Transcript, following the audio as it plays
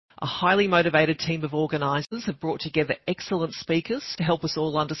A highly motivated team of organisers have brought together excellent speakers to help us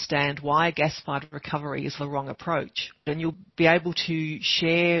all understand why gas-fired recovery is the wrong approach. And you'll be able to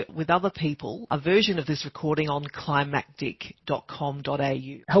share with other people a version of this recording on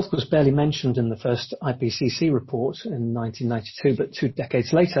climactic.com.au. Health was barely mentioned in the first IPCC report in 1992, but 2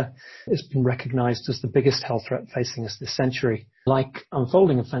 decades later, it's been recognised as the biggest health threat facing us this century. Like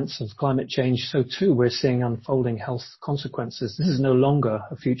unfolding events of climate change, so too we're seeing unfolding health consequences. This is no longer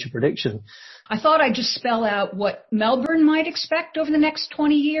a future prediction. I thought I'd just spell out what Melbourne might expect over the next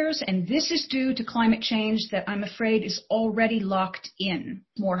 20 years, and this is due to climate change that I'm afraid is already locked in.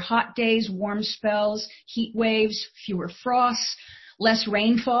 More hot days, warm spells, heat waves, fewer frosts, less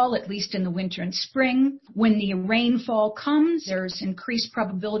rainfall, at least in the winter and spring. When the rainfall comes, there's increased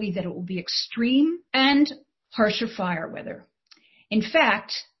probability that it will be extreme, and harsher fire weather. In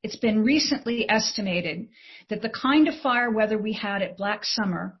fact, it's been recently estimated that the kind of fire weather we had at Black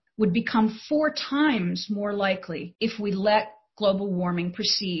Summer would become 4 times more likely if we let global warming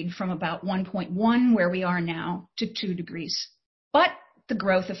proceed from about 1.1, where we are now, to 2 degrees. But the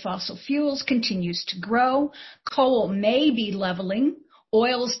growth of fossil fuels continues to grow. Coal may be leveling,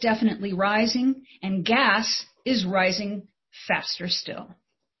 oil's definitely rising, and gas is rising faster still.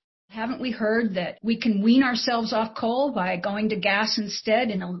 Haven't we heard that we can wean ourselves off coal by going to gas instead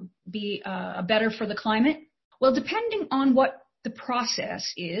and it'll be better for the climate? Well, depending on what the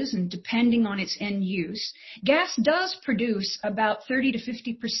process is and depending on its end use, gas does produce about 30 to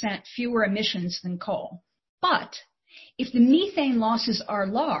 50% fewer emissions than coal. But if the methane losses are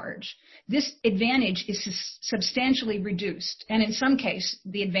large, this advantage is substantially reduced. And in some cases,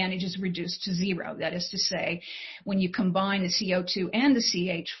 the advantage is reduced to 0. That is to say, when you combine the CO2 and the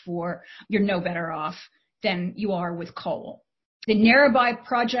CH4, you're no better off than you are with coal. The Narrabri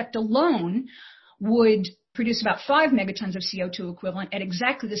project alone would produce about 5 megatons of CO2 equivalent at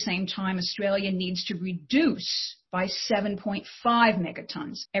exactly the same time Australia needs to reduce by 7.5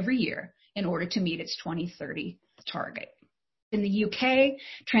 megatons every year in order to meet its 2030 target. In the UK,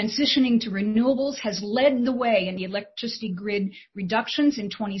 transitioning to renewables has led the way in the electricity grid reductions in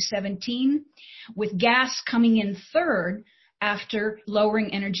 2017, with gas coming in third after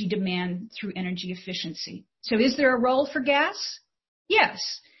lowering energy demand through energy efficiency. So is there a role for gas?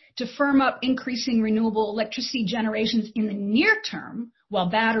 Yes, to firm up increasing renewable electricity generations in the near term, while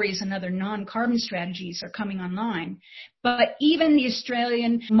batteries and other non-carbon strategies are coming online. But even the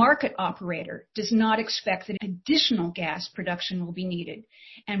Australian market operator does not expect that additional gas production will be needed.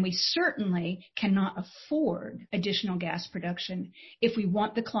 And we certainly cannot afford additional gas production if we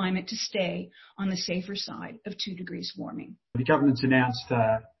want the climate to stay on the safer side of 2 degrees warming. The government's announced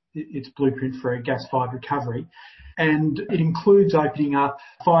its blueprint for a gas-fired recovery, and it includes opening up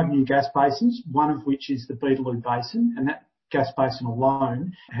 5 new gas basins, one of which is the Beetaloo Basin, and that gas basin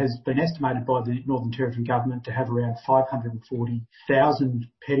alone has been estimated by the Northern Territory Government to have around 540,000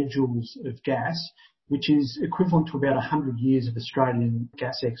 petajoules of gas, which is equivalent to about 100 years of Australian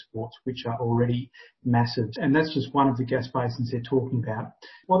gas exports, which are already massive. And that's just one of the gas basins they're talking about.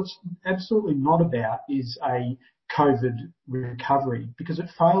 What it's absolutely not about is a COVID recovery, because it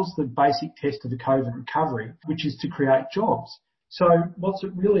fails the basic test of the COVID recovery, which is to create jobs. So what's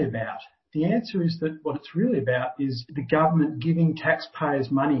it really about? The answer is that what it's really about is the government giving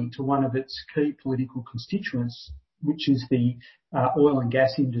taxpayers money to one of its key political constituents, which is the oil and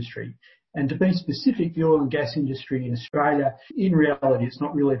gas industry. And to be specific, the oil and gas industry in Australia, in reality, it's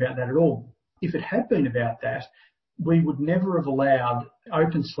not really about that at all. If it had been about that, we would never have allowed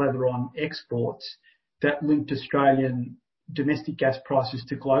open slather on exports that linked Australian domestic gas prices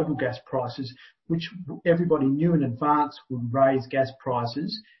to global gas prices, which everybody knew in advance would raise gas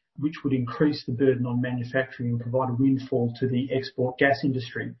prices, which would increase the burden on manufacturing and provide a windfall to the export gas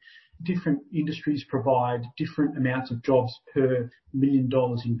industry. Different industries provide different amounts of jobs per $1 million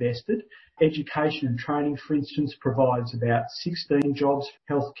invested. Education and training, for instance, provides about 16 jobs.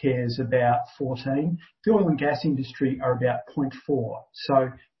 Healthcare is about 14. The oil and gas industry are about 0.4.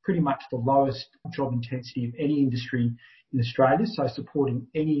 So pretty much the lowest job intensity of any industry in Australia. So supporting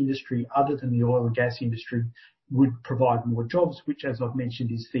any industry other than the oil and gas industry would provide more jobs, which, as I've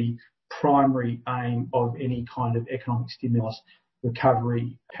mentioned, is the primary aim of any kind of economic stimulus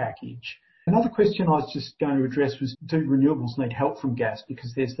recovery package. Another question I was just going to address was, do renewables need help from gas?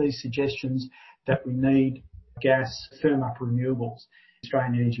 Because there's these suggestions that we need gas to firm up renewables. The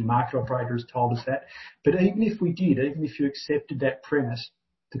Australian Energy Market Operator has told us that. But even if we did, even if you accepted that premise,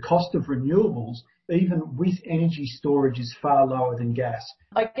 the cost of renewables, even with energy storage, is far lower than gas.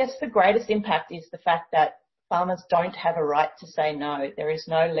 I guess the greatest impact is the fact that farmers don't have a right to say no. There is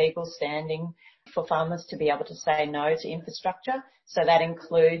no legal standing for farmers to be able to say no to infrastructure. So that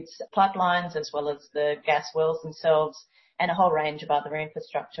includes pipelines as well as the gas wells themselves and a whole range of other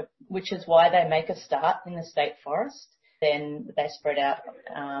infrastructure, which is why they make a start in the state forest. Then they spread out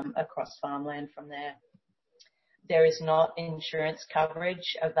across farmland from there. There is not insurance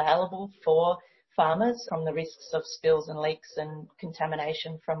coverage available for farmers from the risks of spills and leaks and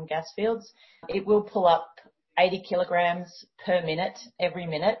contamination from gas fields. It will pull up 80 kilograms per minute, every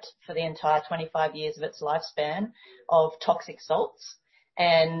minute, for the entire 25 years of its lifespan of toxic salts.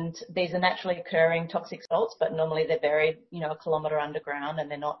 And these are naturally occurring toxic salts, but normally they're buried, a kilometre underground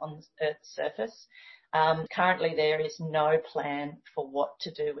and they're not on Earth's surface. Currently, there is no plan for what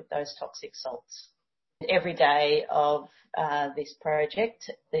to do with those toxic salts. Every day of this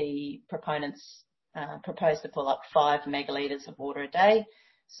project, the proponents propose to pull up 5 megalitres of water a day.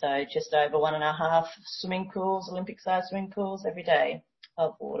 So just over 1.5 swimming pools, Olympic-sized swimming pools every day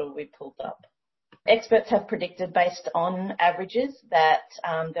of water will be pulled up. Experts have predicted, based on averages, that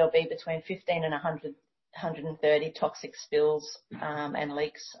there'll be between 15 and 130 toxic spills and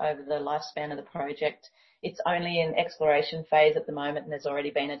leaks over the lifespan of the project. It's only in exploration phase at the moment, and there's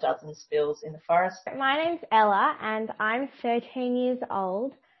already been 12 spills in the forest. My name's Ella, and I'm 13 years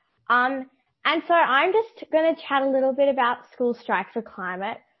old. And so I'm just going to chat a little bit about School Strike for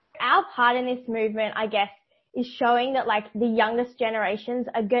Climate. Our part in this movement, I guess, is showing that the youngest generations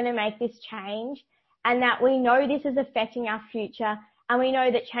are going to make this change, and that we know this is affecting our future, and we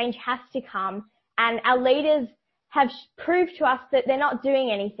know that change has to come. And our leaders have proved to us that they're not doing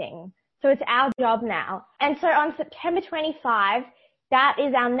anything. So it's our job now. And so on September 25, that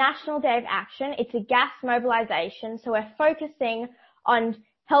is our National Day of Action. It's a gas mobilisation. So we're focusing on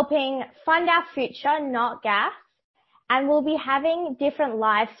helping fund our future, not gas. And we'll be having different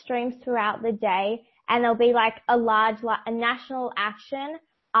live streams throughout the day. And there'll be a national action.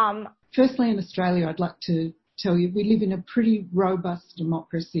 Firstly, in Australia, I'd like to tell you we live in a pretty robust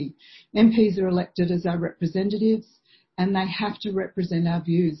democracy. MPs are elected as our representatives, and they have to represent our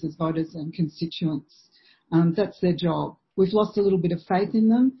views as voters and constituents. That's their job. We've lost a little bit of faith in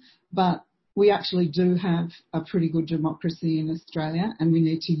them, but we actually do have a pretty good democracy in Australia, and we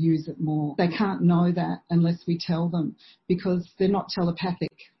need to use it more. They can't know that unless we tell them, because they're not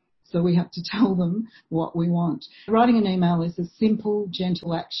telepathic. So we have to tell them what we want. Writing an email is a simple,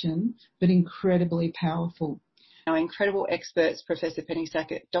 gentle action, but incredibly powerful. Our incredible experts, Professor Penny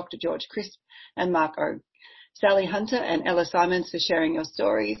Sackett, Dr. George Crisp and Mark O. Sally Hunter and Ella Simons for sharing your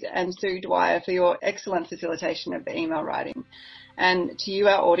stories, and Sue Dwyer for your excellent facilitation of the email writing. And to you,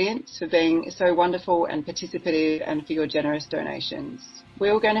 our audience, for being so wonderful and participative, and for your generous donations.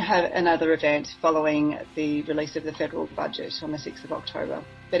 We're going to have another event following the release of the federal budget on the 6th of October.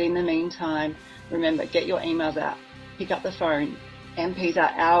 But in the meantime, remember, get your emails out, pick up the phone. MPs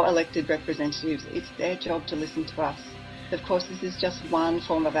are our elected representatives. It's their job to listen to us. Of course, this is just one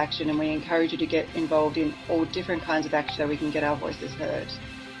form of action, and we encourage you to get involved in all different kinds of action so we can get our voices heard.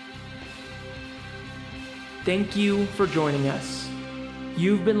 Thank you for joining us.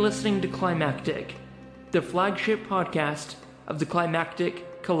 You've been listening to Climactic, the flagship podcast of the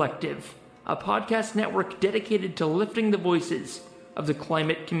Climactic Collective, a podcast network dedicated to lifting the voices of the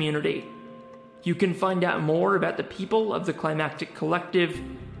climate community. You can find out more about the people of the Climactic Collective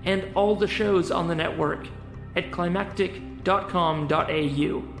and all the shows on the network at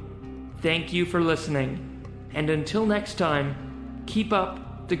climactic.com.au. Thank you for listening, and until next time, keep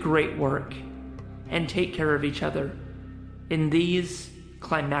up the great work and take care of each other in these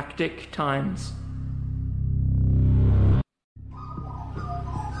climactic times.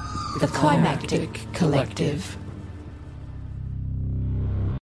 The Climactic Collective.